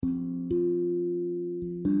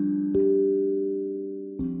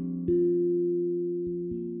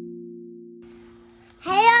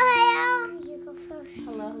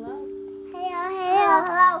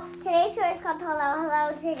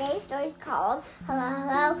today's story is called Hello,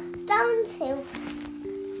 Hello, Stone Soup.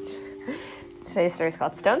 Today's story is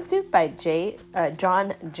called Stone Soup by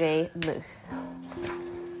John J. Muth.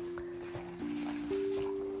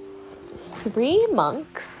 3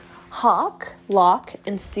 monks, Hawk, Locke,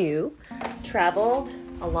 and Sue, traveled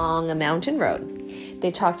along a mountain road.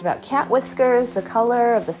 They talked about cat whiskers, the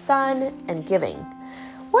color of the sun, and giving.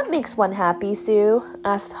 "What makes one happy, Sue?"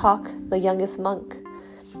 asked Hawk, the youngest monk.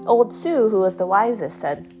 Old Sue, who was the wisest,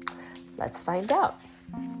 said, "Let's find out."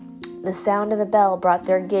 The sound of a bell brought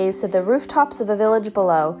their gaze to the rooftops of a village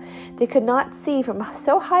below. They could not see from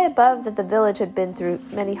so high above that the village had been through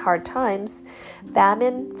many hard times.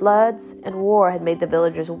 Famine, floods, and war had made the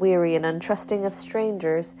villagers weary and untrusting of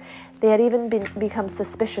strangers. They had even become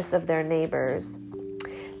suspicious of their neighbors.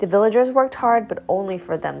 The villagers worked hard, but only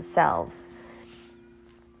for themselves.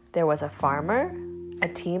 There was a farmer, a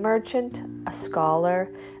tea merchant, a scholar,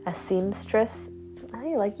 a seamstress.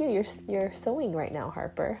 Hey, like you're sewing right now,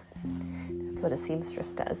 Harper. That's what a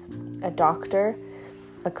seamstress does. A doctor,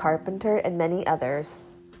 a carpenter, and many others.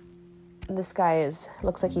 This guy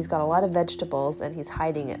looks like he's got a lot of vegetables and he's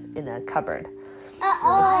hiding it in a cupboard.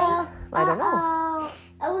 Uh-oh. I don't know.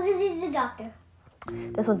 Oh, because he's the doctor.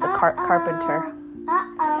 This one's a carpenter.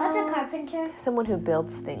 What's a carpenter? Someone who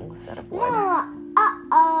builds things out of wood.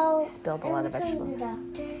 Uh-oh. Spilled a lot of vegetables. The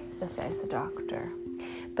doctor. This guy's the doctor.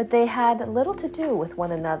 But they had little to do with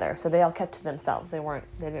one another, so they all kept to themselves. They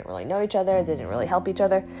didn't really know each other. They didn't really help each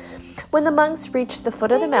other. When the monks reached the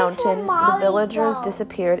foot of the mountain, the villagers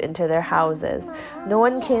disappeared into their houses. No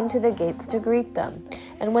one came to the gates to greet them.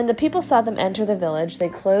 And when the people saw them enter the village, they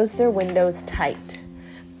closed their windows tight.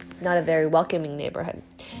 Not a very welcoming neighborhood.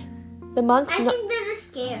 The monks... I think they're just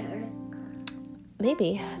scared.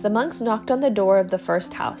 Maybe. The monks knocked on the door of the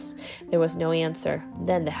first house. There was no answer.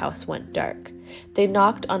 Then the house went dark. They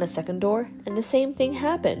knocked on a second door, and the same thing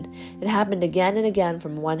happened. It happened again and again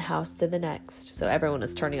from one house to the next. So everyone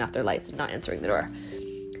was turning off their lights and not answering the door.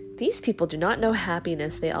 "These people do not know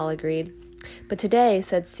happiness," they all agreed. "But today,"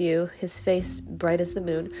 said Sue, his face bright as the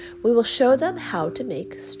moon, "we will show them how to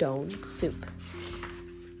make stone soup."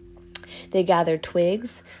 They gathered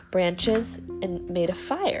twigs, branches, and made a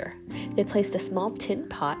fire. They placed a small tin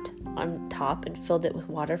pot on top and filled it with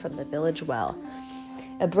water from the village well.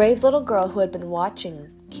 A brave little girl who had been watching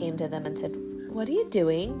came to them and said, "What are you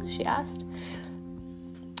doing?" she asked.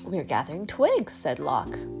 "We're gathering twigs," said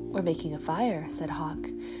Locke. "We're making a fire," said Hawk.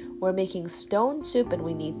 "We're making stone soup and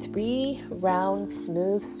we need 3 round,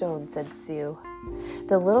 smooth stones," said Sue.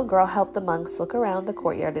 The little girl helped the monks look around the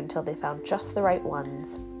courtyard until they found just the right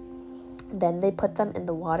ones. Then they put them in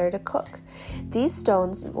the water to cook. "These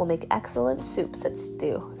stones will make excellent soup," said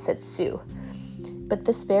Sue. "But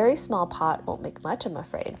this very small pot won't make much, I'm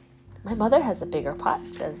afraid." "My mother has a bigger pot,"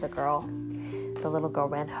 says the girl. The little girl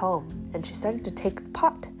ran home, and she started to take the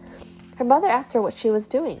pot. Her mother asked her what she was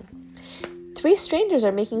doing. 3 strangers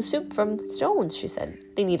are making soup from stones," she said.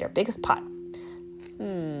 "They need our biggest pot."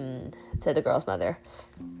 Said the girl's mother.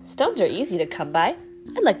 "Stones are easy to come by.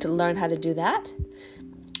 I'd like to learn how to do that."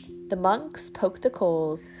 The monks poked the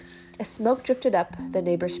coals. As smoke drifted up, the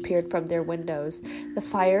neighbors peered from their windows. The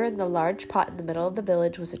fire in the large pot in the middle of the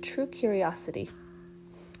village was a true curiosity.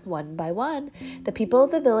 One by one, the people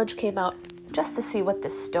of the village came out just to see what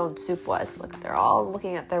this stone soup was. Look, they're all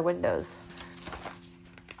looking at their windows.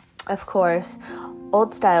 "Of course,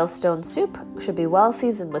 old-style stone soup should be well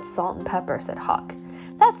seasoned with salt and pepper," said Hawk.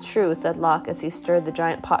 "That's true," said Locke as he stirred the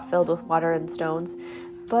giant pot filled with water and stones.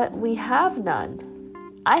 "But we have none."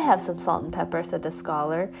 "I have some salt and pepper," said the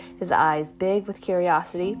scholar, his eyes big with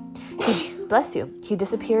curiosity. Bless you. He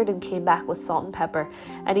disappeared and came back with salt and pepper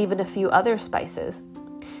and even a few other spices.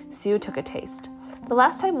 Sue took a taste. "The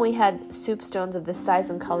last time we had soup stones of this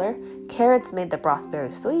size and color, carrots made the broth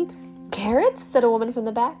very sweet." "Carrots?" said a woman from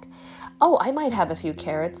the back. "Oh, I might have a few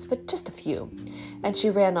carrots, but just a few." And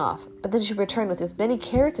she ran off, but then she returned with as many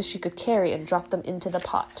carrots as she could carry and dropped them into the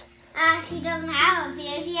pot. She doesn't have a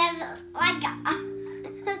few. She has like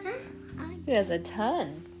She has a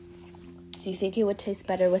ton. "Do you think it would taste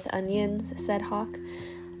better with onions?" said Hawk.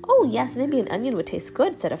 "Oh, yes, maybe an onion would taste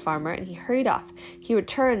good," said a farmer, and he hurried off. He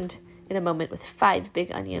returned in a moment with 5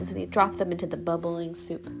 big onions, and he dropped them into the bubbling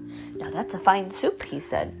soup. "Now that's a fine soup," he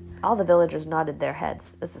said. All the villagers nodded their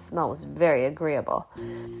heads, as the smell was very agreeable.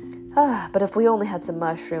 "But if we only had some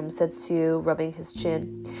mushrooms," said Sue, rubbing his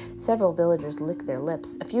chin. Several villagers licked their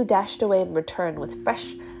lips. A few dashed away and returned with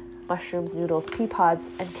fresh mushrooms, noodles, pea pods,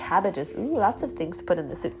 and cabbages. Ooh, lots of things put in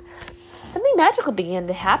the soup. Something magical began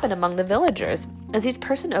to happen among the villagers. As each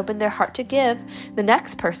person opened their heart to give, the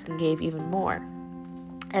next person gave even more.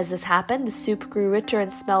 As this happened, the soup grew richer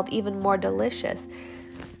and smelled even more delicious.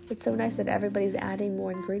 It's so nice that everybody's adding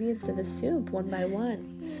more ingredients to the soup one by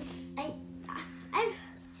one.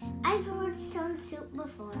 I've heard stone soup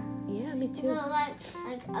before. Yeah, me too. So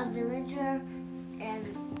like a villager, and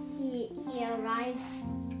he arrived.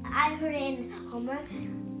 I heard in Homer,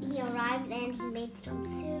 he arrived and he made stone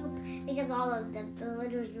soup because all of the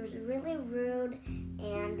villagers were really rude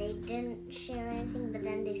and they didn't share anything. But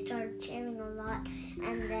then they started sharing a lot.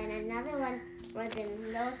 And then another one was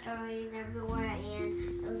in those stories everywhere,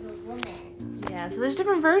 and it was a woman. Yeah, so there's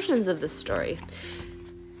different versions of this story.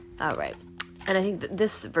 All right. And I think that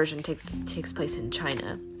this version takes place in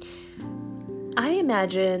China. I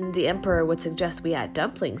imagine the emperor would suggest we add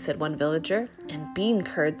dumplings, said one villager, and bean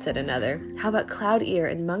curd, said another. How about cloud ear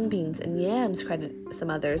and mung beans and yams, cried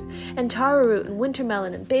some others. And taro root and winter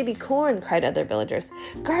melon and baby corn, cried other villagers.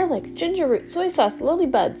 Garlic, ginger root, soy sauce, lily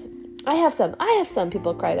buds. I have some,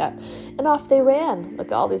 people cried out. And off they ran. Look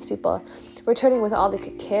at all these people, returning with all they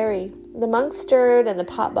could carry. The monks stirred and the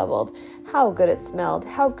pot bubbled. How good it smelled,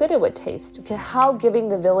 how good it would taste, how giving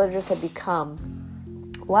the villagers had become.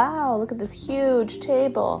 Wow, look at this huge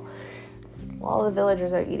table. All the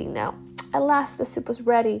villagers are eating now. At last the soup was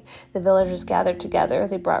ready. The villagers gathered together.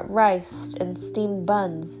 They brought rice and steamed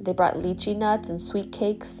buns. They brought lychee nuts and sweet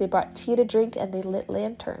cakes. They brought tea to drink, and they lit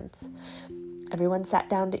lanterns. Everyone sat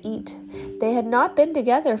down to eat. They had not been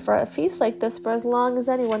together for a feast like this for as long as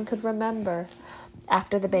anyone could remember.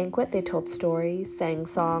 After the banquet, they told stories, sang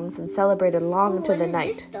songs, and celebrated long into the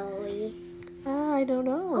night. What is this story? I don't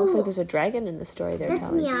know. Looks like there's a dragon in the story they're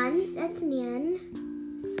telling. That's Nyan.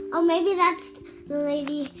 Oh, maybe that's the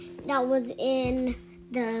lady that was in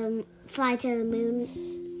the Fly to the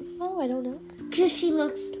Moon. Oh, I don't know. Because she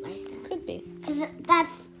looks like that. Could be. Because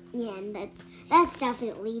that's Nyan. That's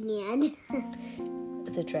definitely Nyan.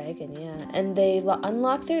 The dragon, yeah. And they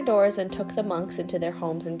unlocked their doors and took the monks into their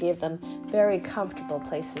homes and gave them very comfortable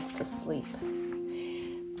places to sleep.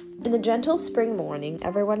 In the gentle spring morning,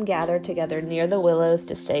 everyone gathered together near the willows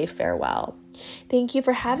to say farewell. Thank you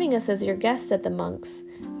for having us as your guests, said the monks.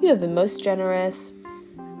 You have been most generous.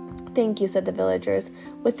 Thank you, said the villagers.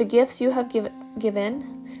 With the gifts you have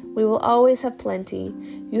given, we will always have plenty.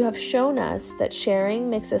 You have shown us that sharing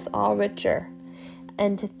makes us all richer.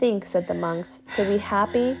 And to think, said the monks, to be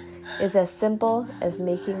happy is as simple as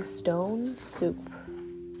making stone soup.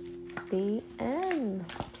 The end.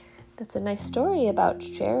 That's a nice story about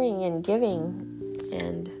sharing and giving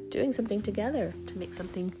and doing something together to make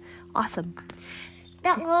something awesome.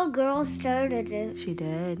 That little girl started it. She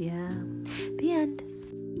did, yeah. The end.